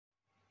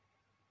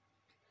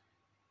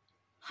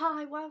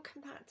Hi,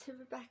 welcome back to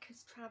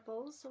Rebecca's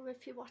Travels, or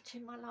if you're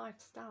watching my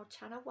lifestyle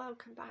channel,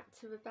 welcome back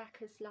to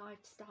Rebecca's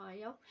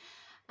Lifestyle.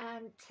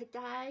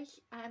 Today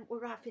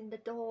we're having the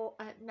door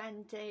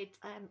mended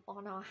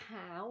on our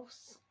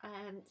house,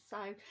 so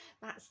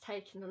that's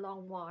taken a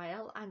long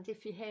while, and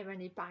if you hear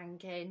any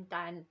banging,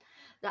 then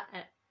that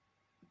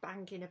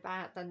banging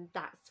about, then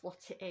that's what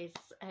it is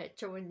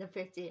during the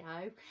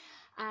video.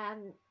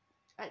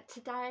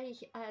 Today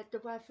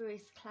the weather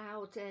is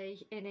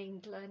cloudy in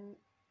England,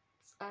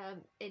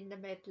 in the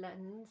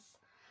Midlands.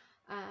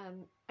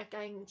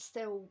 Again,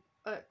 still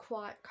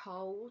quite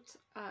cold.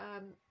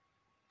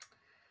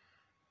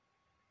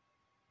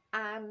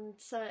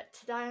 Today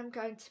I'm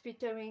going to be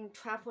doing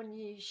Travel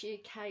News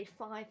UK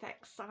 5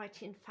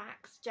 Exciting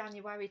Facts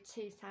January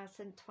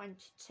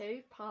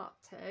 2022 Part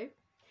 2.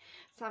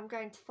 So I'm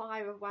going to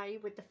fire away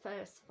with the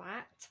first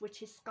fact,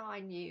 which is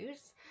Sky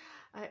News.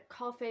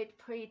 COVID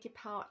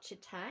pre-departure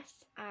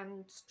tests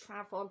and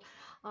travel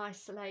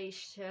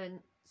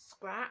isolation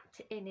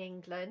scrapped in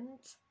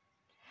England.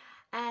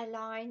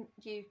 Airline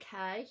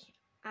UK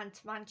and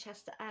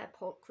Manchester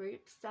Airport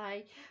Group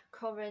say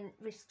current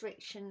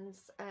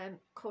restrictions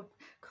could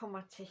come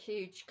at a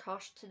huge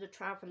cost to the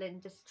travel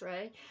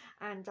industry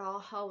and are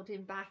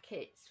holding back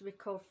its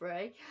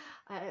recovery.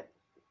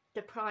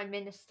 The Prime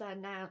Minister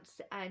announced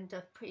the end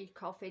of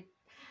pre-COVID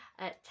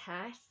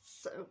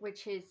tests,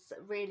 which is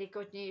really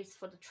good news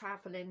for the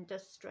travel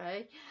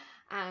industry,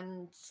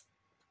 and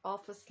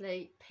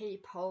obviously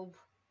people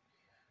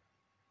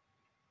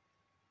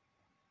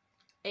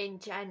in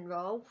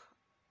general,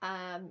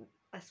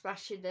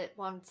 especially that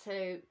want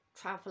to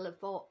travel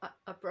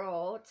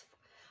abroad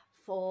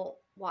for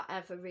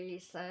whatever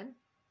reason.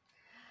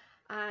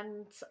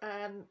 And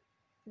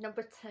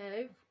number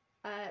 2,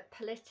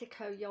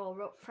 Politico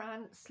Europe,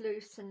 France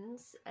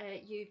loosens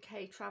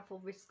UK travel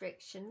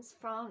restrictions.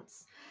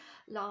 France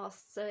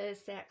last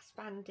Thursday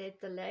expanded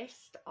the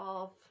list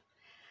of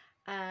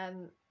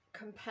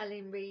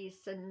compelling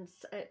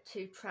reasons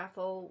to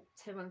travel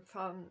to and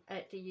from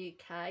the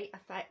UK,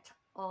 effect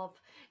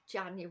of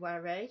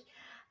January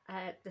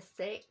the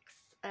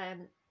 6th.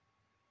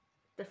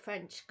 The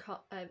French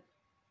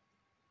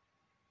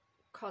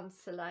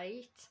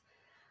consulate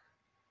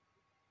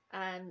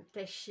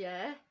this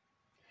year.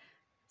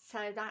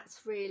 So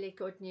that's really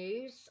good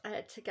news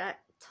to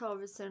get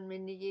tourism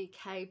in the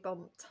UK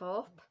bumped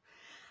up.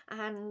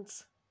 And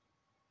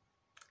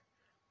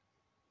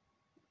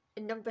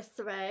number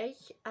 3,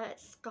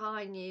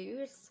 Sky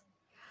News.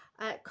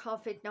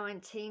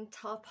 COVID-19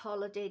 top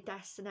holiday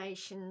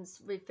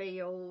destinations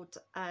revealed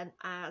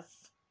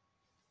as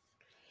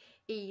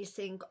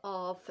easing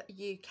of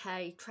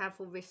UK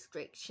travel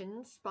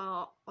restrictions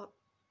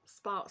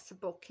sparks a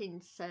booking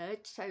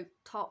surge. So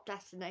top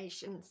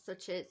destinations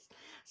such as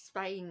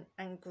Spain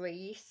and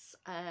Greece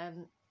are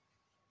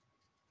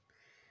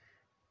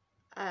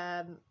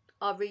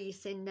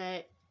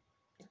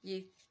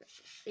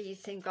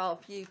easing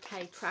of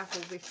UK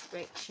travel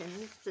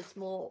restrictions. There's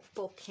more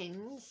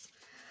bookings.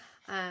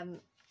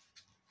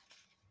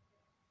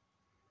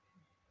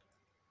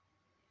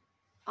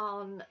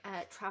 On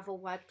travel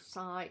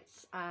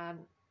websites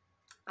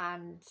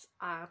and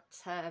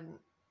at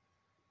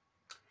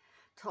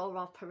tour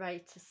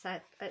operator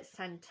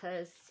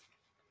centres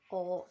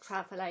or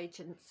travel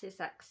agencies,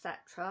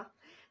 etc.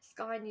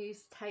 Sky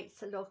News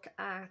takes a look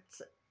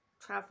at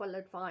travel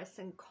advice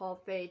and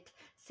COVID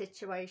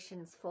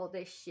situations for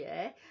this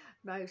year,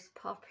 most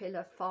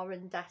popular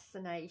foreign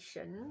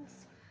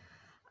destinations,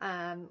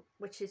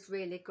 which is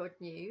really good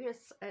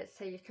news.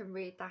 So you can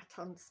read that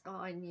on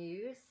Sky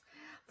News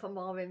for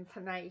more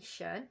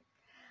information.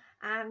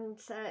 And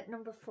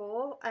number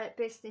 4,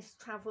 Business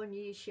Travel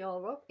News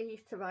Europe.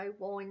 Heathrow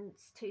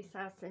warns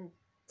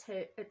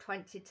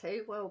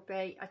 2022 will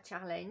be a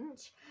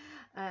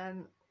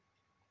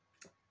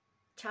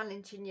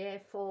challenging year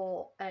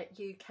for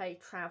UK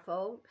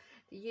travel.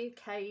 The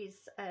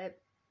UK's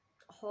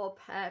hub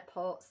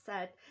airport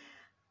said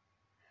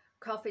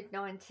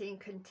COVID-19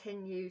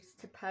 continues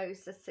to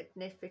pose a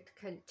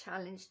significant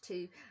challenge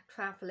to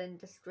travel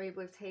industry,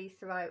 with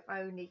Heathrow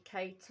only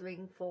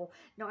catering for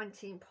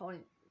 19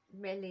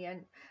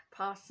 million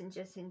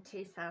passengers in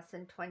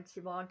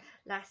 2021,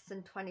 less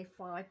than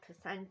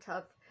 25%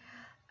 of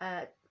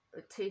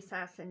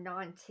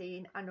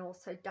 2019, and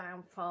also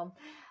down from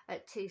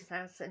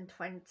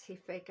 2020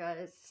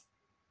 figures.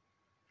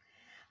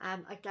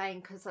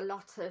 Again, because a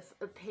lot of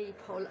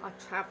people are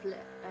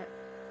travelling,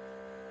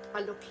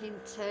 are looking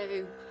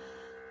to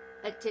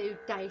do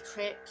day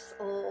trips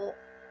or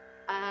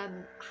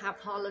have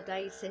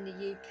holidays in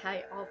the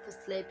UK,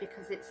 obviously,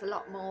 because it's a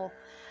lot more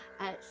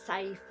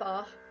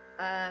safer,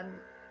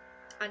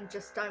 and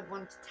just don't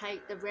want to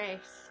take the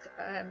risk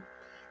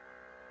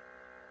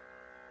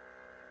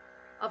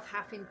of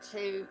having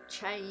to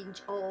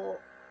change or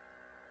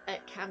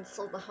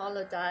cancel the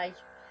holiday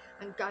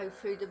and go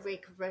through the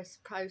rigorous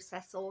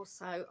process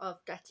also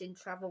of getting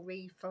travel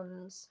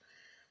refunds.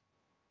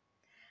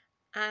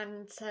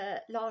 And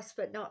last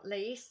but not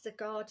least, The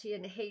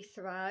Guardian.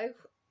 Heathrow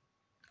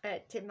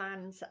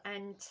demands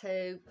end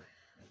to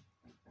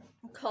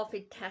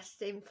COVID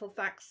testing for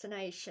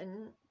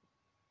vaccination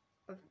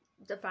of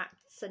the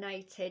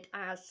vaccinated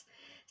as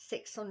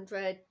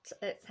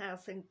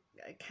 600,000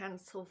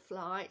 cancelled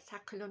flights. I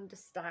can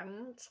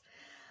understand,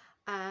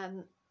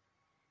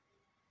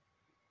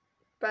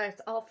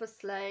 but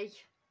obviously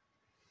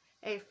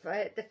if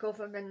the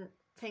government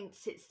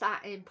thinks it's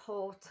that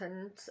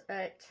important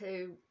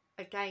to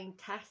again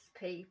test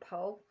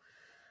people,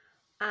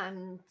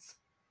 and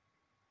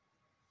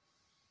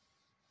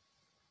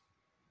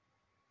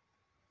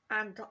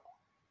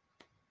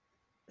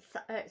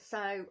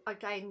so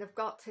again they've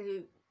got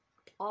to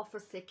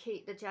obviously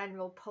keep the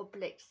general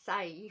public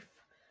safe,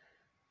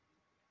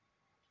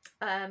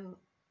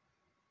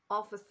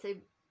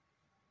 obviously,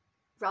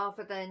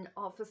 rather than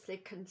obviously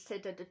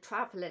consider the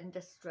travel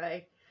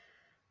industry.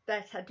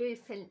 But I do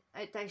think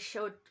they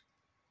should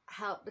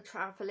help the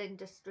travel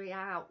industry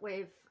out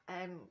with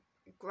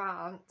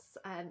grants,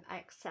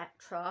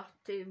 etc.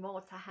 Do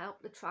more to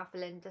help the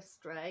travel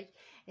industry,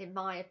 in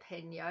my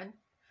opinion.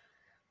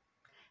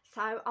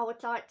 So I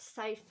would like to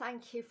say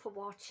thank you for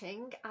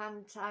watching,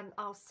 and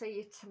I'll see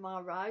you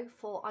tomorrow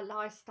for a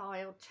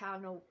lifestyle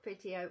channel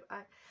video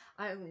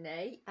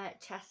only,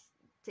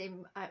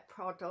 testing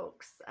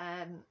products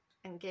and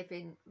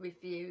giving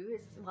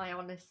reviews, my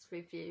honest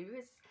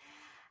reviews,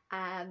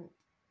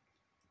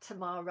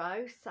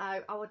 tomorrow. So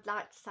I would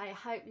like to say I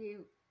hope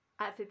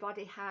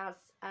everybody has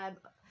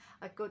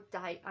a good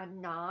day and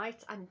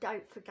night, and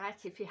don't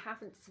forget, if you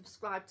haven't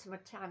subscribed to my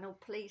channel,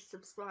 please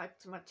subscribe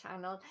to my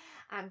channel,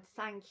 and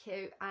thank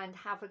you, and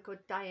have a good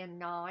day and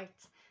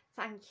night.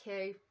 Thank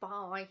you.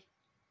 Bye.